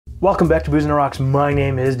Welcome back to Booze and Rocks. My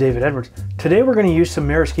name is David Edwards. Today we're going to use some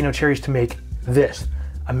maraschino cherries to make this,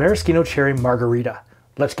 a maraschino cherry margarita.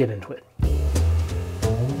 Let's get into it.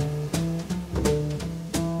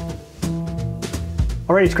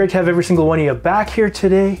 All right, it's great to have every single one of you back here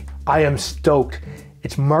today. I am stoked.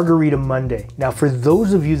 It's Margarita Monday. Now, for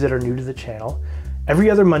those of you that are new to the channel, every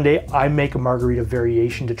other Monday I make a margarita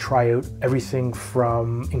variation to try out everything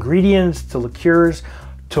from ingredients to liqueurs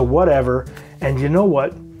to whatever. And you know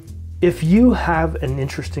what? If you have an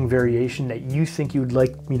interesting variation that you think you'd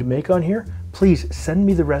like me to make on here, please send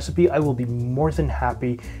me the recipe. I will be more than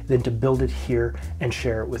happy then to build it here and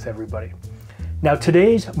share it with everybody. Now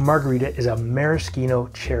today's margarita is a maraschino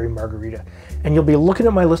cherry margarita. And you'll be looking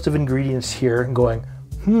at my list of ingredients here and going,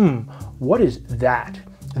 what is that?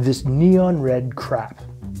 This neon red crap.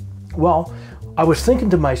 Well, I was thinking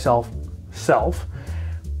to myself,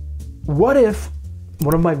 what if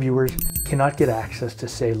one of my viewers cannot get access to,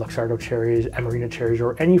 say, Luxardo cherries, Amarena cherries,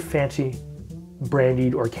 or any fancy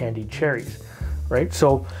brandied or candied cherries, right?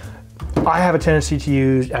 So I have a tendency to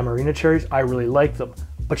use Amarena cherries. I really like them,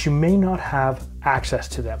 but you may not have access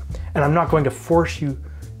to them. And I'm not going to force you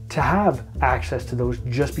to have access to those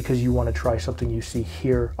just because you want to try something you see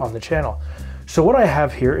here on the channel. So what I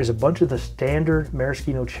have here is a bunch of the standard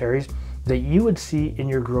maraschino cherries that you would see in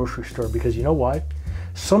your grocery store, because you know why?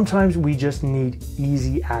 Sometimes we just need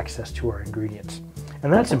easy access to our ingredients,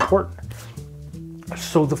 and that's important.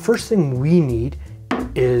 So the first thing we need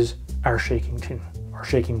is our shaking tin or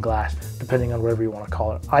shaking glass, depending on whatever you want to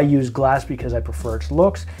call it. I use glass because I prefer its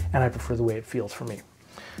looks and I prefer the way it feels for me.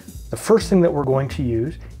 The first thing that we're going to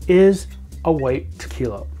use is a white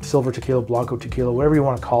tequila, silver tequila, blanco tequila, whatever you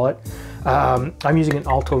want to call it. I'm using an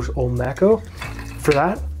Altos Olmeco for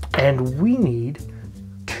that, and we need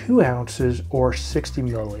 2 ounces or 60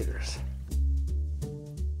 milliliters.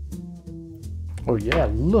 Oh yeah,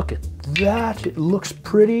 look at that. It looks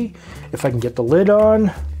pretty. If I can get the lid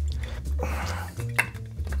on.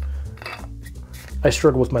 I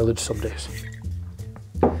struggle with my lids some days.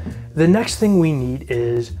 The next thing we need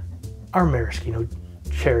is our maraschino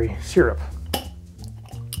cherry syrup.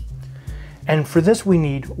 And for this we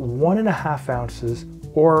need 1.5 ounces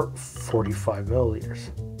or 45 milliliters.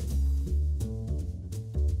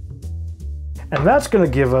 And that's going to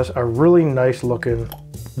give us a really nice looking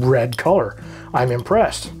red color. I'm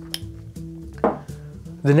impressed.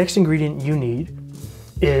 The next ingredient you need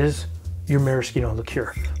is your maraschino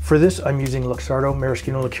liqueur. For this, I'm using Luxardo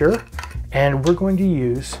maraschino liqueur, and we're going to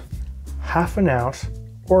use 1/2 ounce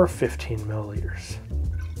or 15 milliliters.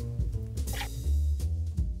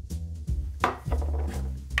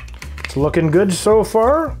 It's looking good so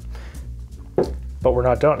far, but we're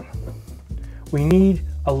not done. We need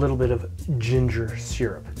a little bit of ginger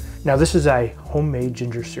syrup. Now this is a homemade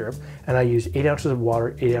ginger syrup, and I use 8 ounces of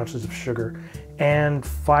water, 8 ounces of sugar, and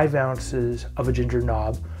 5 ounces of a ginger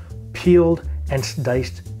knob, peeled and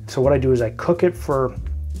diced. So what I do is I cook it for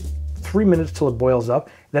 3 minutes till it boils up.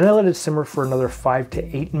 Then I let it simmer for another 5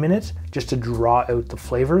 to 8 minutes just to draw out the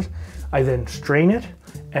flavors. I then strain it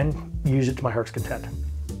and use it to my heart's content.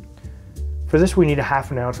 For this we need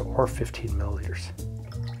 1/2 ounce or 15 milliliters.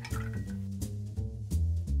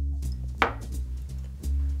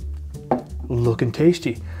 Looking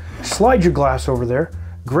tasty. Slide your glass over there,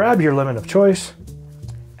 grab your lemon of choice,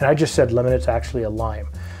 and I just said lemon, it's actually a lime.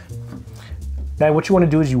 Now what you want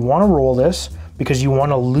to do is you want to roll this because you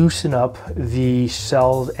want to loosen up the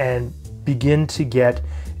cells and begin to get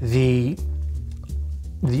the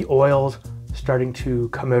oils starting to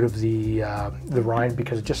come out of the rind,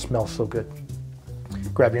 because it just smells so good.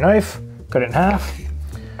 Grab your knife, cut it in half.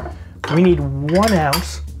 We need 1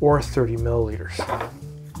 ounce or 30 milliliters.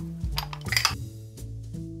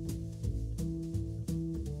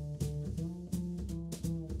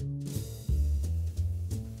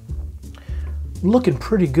 Looking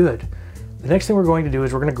pretty good. The next thing we're going to do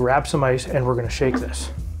is we're going to grab some ice and we're going to shake this.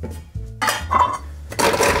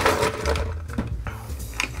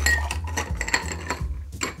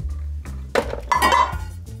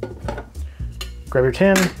 Grab your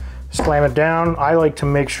tin, slam it down. I like to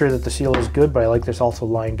make sure that the seal is good, but I like this also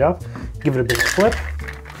lined up. Give it a big flip,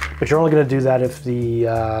 but you're only going to do that if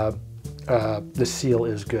the seal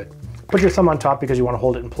is good. Put your thumb on top because you want to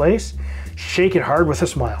hold it in place. Shake it hard with a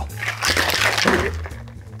smile.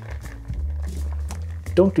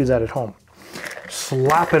 Don't do that at home.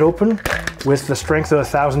 Slap it open with the strength of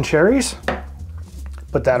 1,000 cherries.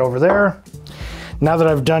 Put that over there. Now that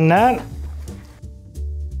I've done that,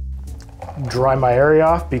 dry my area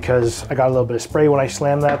off because I got a little bit of spray when I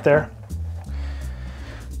slammed that there.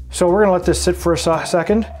 So we're gonna let this sit for a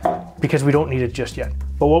second because we don't need it just yet.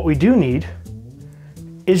 But what we do need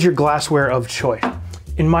is your glassware of choice.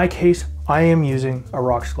 In my case, I am using a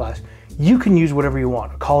rocks glass. You can use whatever you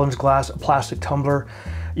want. A Collins glass, a plastic tumbler.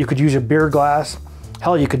 You could use a beer glass.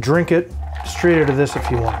 Hell, you could drink it straight out of this if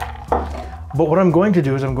you want. But what I'm going to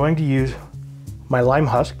do is I'm going to use my lime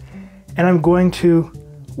husk and I'm going to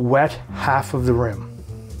wet half of the rim.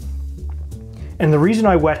 And the reason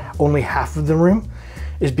I wet only half of the rim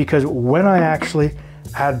is because when I actually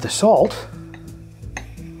add the salt,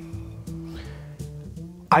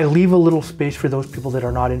 I leave a little space for those people that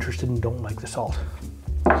are not interested and don't like the salt.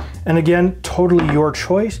 And again, totally your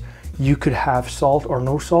choice. You could have salt or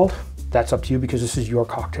no salt. That's up to you because this is your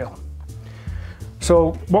cocktail.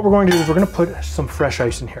 So what we're going to do is we're going to put some fresh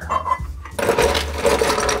ice in here.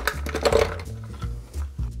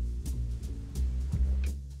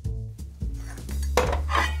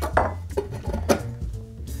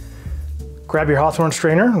 Grab your Hawthorne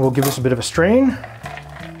strainer and we'll give this a bit of a strain.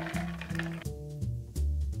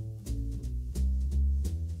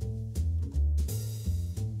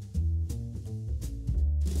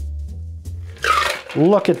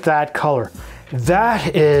 Look at that color.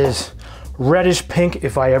 That is reddish pink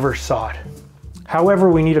if I ever saw it. However,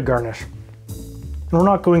 we need a garnish. And we're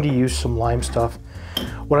not going to use some lime stuff.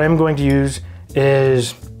 What I am going to use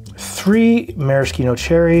is 3 maraschino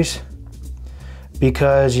cherries,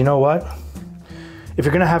 because you know what? If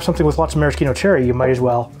you're gonna have something with lots of maraschino cherry, you might as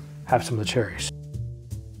well have some of the cherries.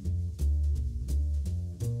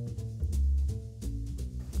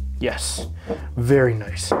 Yes, very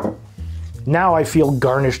nice. Now I feel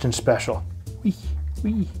garnished and special. Wee,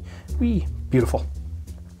 wee, wee. Beautiful.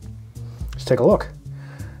 Let's take a look.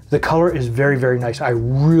 The color is very, very nice. I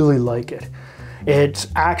really like it. It's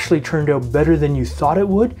actually turned out better than you thought it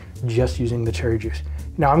would just using the cherry juice.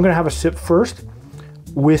 Now I'm gonna have a sip first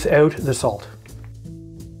without the salt.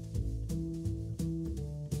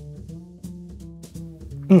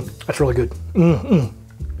 That's really good.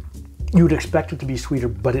 You would expect it to be sweeter,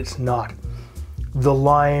 but it's not. The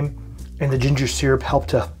lime and the ginger syrup help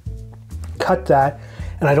to cut that.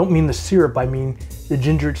 And I don't mean the syrup, I mean the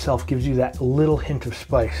ginger itself gives you that little hint of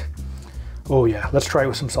spice. Oh yeah, let's try it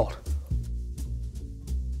with some salt.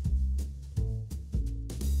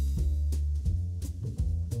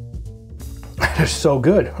 That is so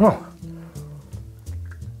good. Oh.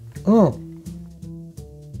 Oh.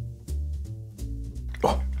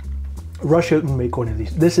 Rush out and make one of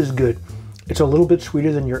these. This is good. It's a little bit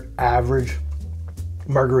sweeter than your average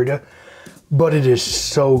margarita, but it is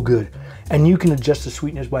so good. And you can adjust the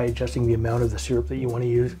sweetness by adjusting the amount of the syrup that you want to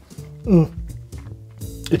use.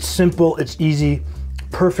 It's simple, it's easy,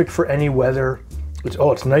 perfect for any weather.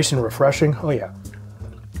 It's nice and refreshing. Oh yeah.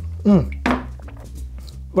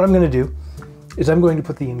 What I'm going to do is I'm going to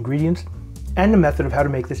put the ingredients and the method of how to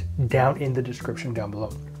make this down in the description down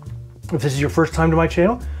below. If this is your first time to my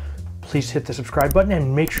channel, please hit the subscribe button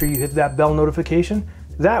and make sure you hit that bell notification.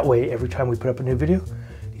 That way, every time we put up a new video,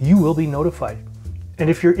 you will be notified. And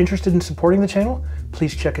if you're interested in supporting the channel,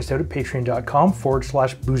 please check us out at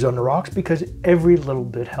patreon.com/boozeontherocks, because every little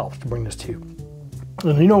bit helps to bring this to you.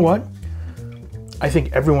 And you know what? I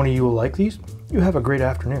think every one of you will like these. You have a great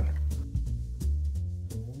afternoon.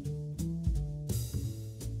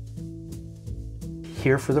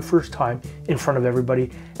 Here for the first time in front of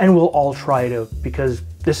everybody, and we'll all try it out because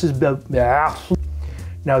this is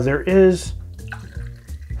now there is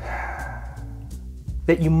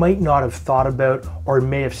that you might not have thought about or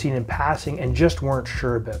may have seen in passing and just weren't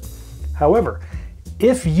sure about. However,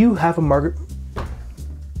 if you have a